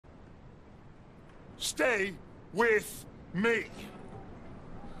stay with me.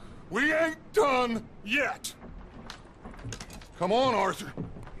 We ain't done yet. Come on, Arthur.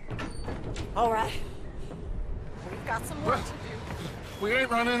 All right. We've got some work to do. We ain't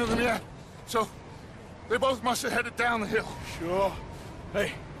run into them yet, so they both must have headed down the hill. Sure.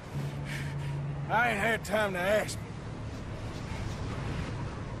 Hey, I ain't had time to ask.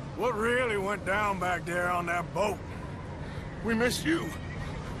 What really went down back there on that boat? We missed you.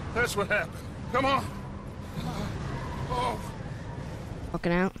 That's what happened. Come on. Oh.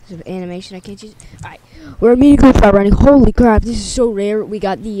 Walking out. There's an animation I can't choose. Alright. We're immediately start running. Holy crap, this is so rare. We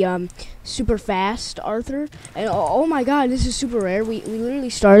got the super fast Arthur. And oh my god, this is super rare. We literally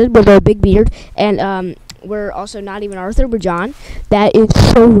started with a big beard. And we're also not even Arthur, we're John. That is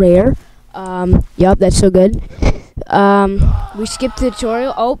so rare. Yup, that's so good. We skipped the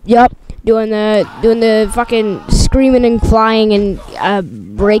tutorial. Oh, yup. Doing the fucking screaming and flying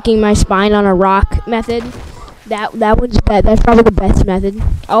and breaking my spine on a rock method. That's probably the best method.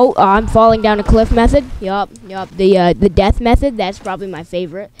 Oh, I'm falling down a cliff method. Yup. The death method. That's probably my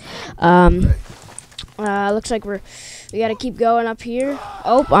favorite. Looks like we gotta keep going up here.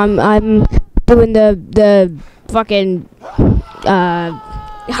 Oh, I'm doing the fucking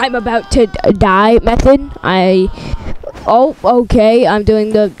I'm about to die method. Oh, okay. I'm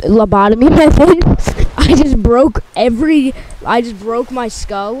doing the lobotomy method. I just broke my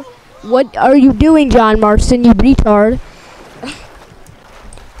skull. What are you doing, John Marston, you retard?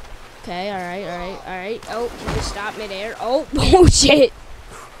 Okay, alright. Oh, you just stop midair. Oh, oh shit.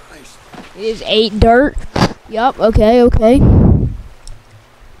 It is 8 dirt. Yup, okay.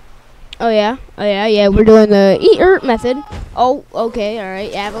 Oh yeah, we're doing the eat earth method. Oh, okay,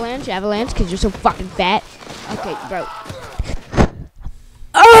 alright. Avalanche, because you're so fucking fat. Okay, bro.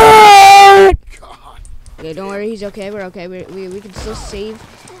 Oh! Okay, don't worry, he's okay, we're okay. We can still save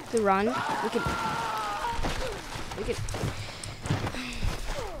the run.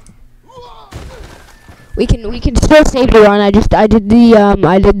 We can still save the run. I did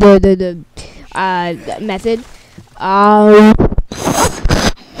the method.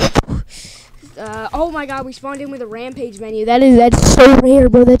 Oh my god, we spawned in with a rampage menu. That's so rare,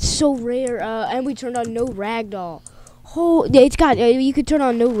 bro. That's so rare. And we turned on no ragdoll. Oh, yeah, you could turn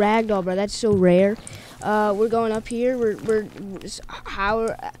on no ragdoll, bro. That's so rare. We're going up here.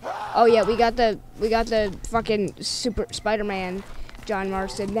 Oh yeah, we got the fucking super Spider-Man John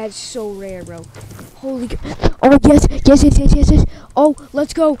Marston. That's so rare, bro. Holy oh yes. Oh,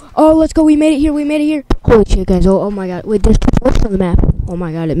 let's go. We made it here. Holy shit, guys. Oh my god. Wait, there's 2 bullets on the map. Oh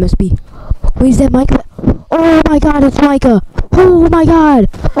my god, it must be. Wait, is that Micah? Oh my god, it's Micah. Oh my god.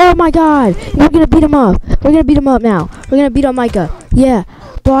 We're gonna beat him up. Now. We're gonna beat up Micah. Yeah.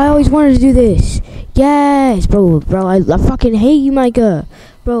 Bro, I always wanted to do this. Yes, bro, I fucking hate you, Micah.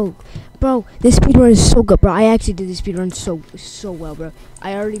 Bro, this speedrun is so good, bro. I actually did this speedrun so well, bro.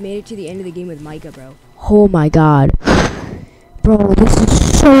 I already made it to the end of the game with Micah, bro. Oh my god. Bro, this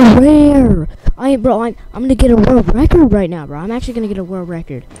is so rare. I'm gonna get a world record right now, bro. I'm actually gonna get a world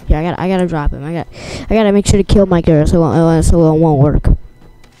record. Yeah, I gotta drop him. I gotta make sure to kill Micah so it won't work.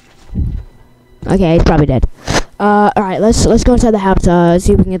 Okay, he's probably dead. Alright, let's go inside the house,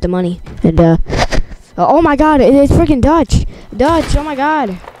 see if we can get the money. And, oh my god, it's freaking Dutch! Oh my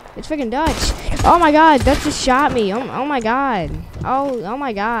god! It's freaking Dutch! Oh my god, Dutch just shot me! Oh my god! Oh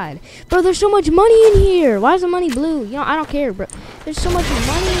my god! Bro, there's so much money in here! Why is the money blue? You know, I don't care, bro. There's so much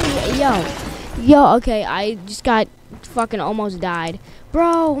money in here. Yo, okay, I just got fucking almost died.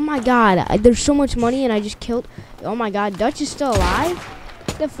 Bro, oh my god, there's so much money and I just killed. Oh my god, Dutch is still alive?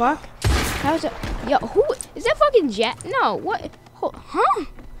 What the fuck? How's it? Yo, who is that fucking Jack? No, what? Huh?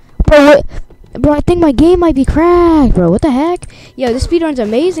 Bro, I think my game might be cracked, bro. What the heck? Yo, this speedrun's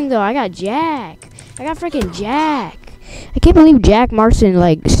amazing though. I got Jack. I got freaking Jack. I can't believe Jack Marston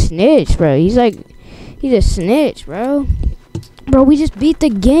like snitched, bro. He's a snitch, bro. Bro, we just beat the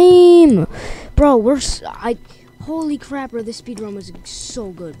game, bro. Holy crap, bro. This speedrun was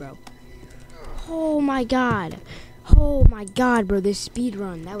so good, bro. Oh my god. Oh my god, bro, this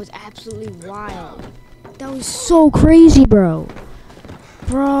speedrun, that was absolutely wild. That was so crazy, bro.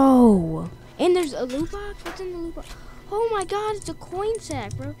 And there's a loot box? What's in the loot box? Oh my god, it's a coin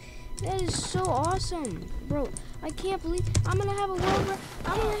sack, bro. That is so awesome. Bro, I can't believe I'm gonna have a world.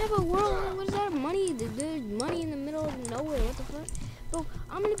 What is that? Money? There's money in the middle of nowhere. What the fuck? Bro,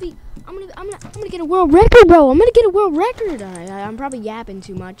 I'm gonna get a world record, bro. I'm gonna get a world record. I'm probably yapping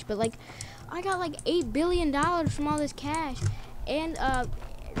too much, but like I got like $8 billion from all this cash, and I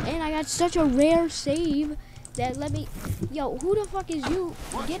got such a rare save that let me. Yo, who the fuck is you?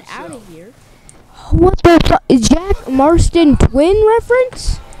 Get out of here! What the fuck is Jack Marston twin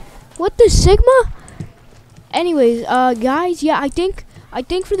reference? What the Sigma? Anyways, guys, yeah, I think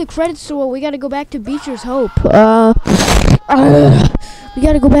for the credits roll, we gotta go back to Beecher's Hope. We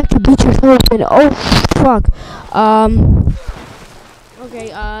gotta go back to Beecher's Hope, and oh, fuck. Okay,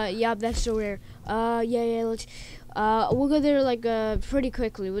 yeah, that's so rare. Yeah, let's, we'll go there, like, pretty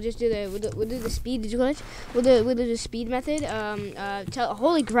quickly. We'll just do we'll do the speed, did you glitch? We'll do the speed method.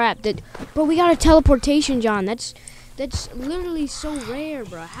 Holy crap, bro, we got a teleportation, John. That's literally so rare,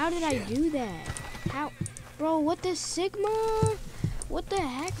 bro. How did I do that? How? Bro, what the Sigma? What the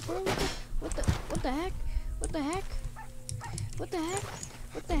heck, bro? What the heck? What the heck? What the heck?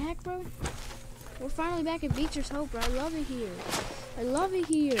 What the heck, bro? We're finally back at Beecher's Hope, bro. I love it here. I love it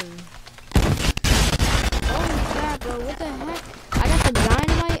here. Holy crap, bro. What the heck? I got the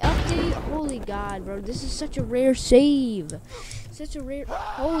dynamite update. Holy god, bro. This is such a rare save. Such a rare...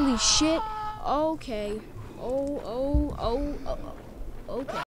 Holy shit. Okay.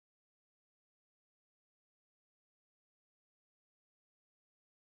 Okay.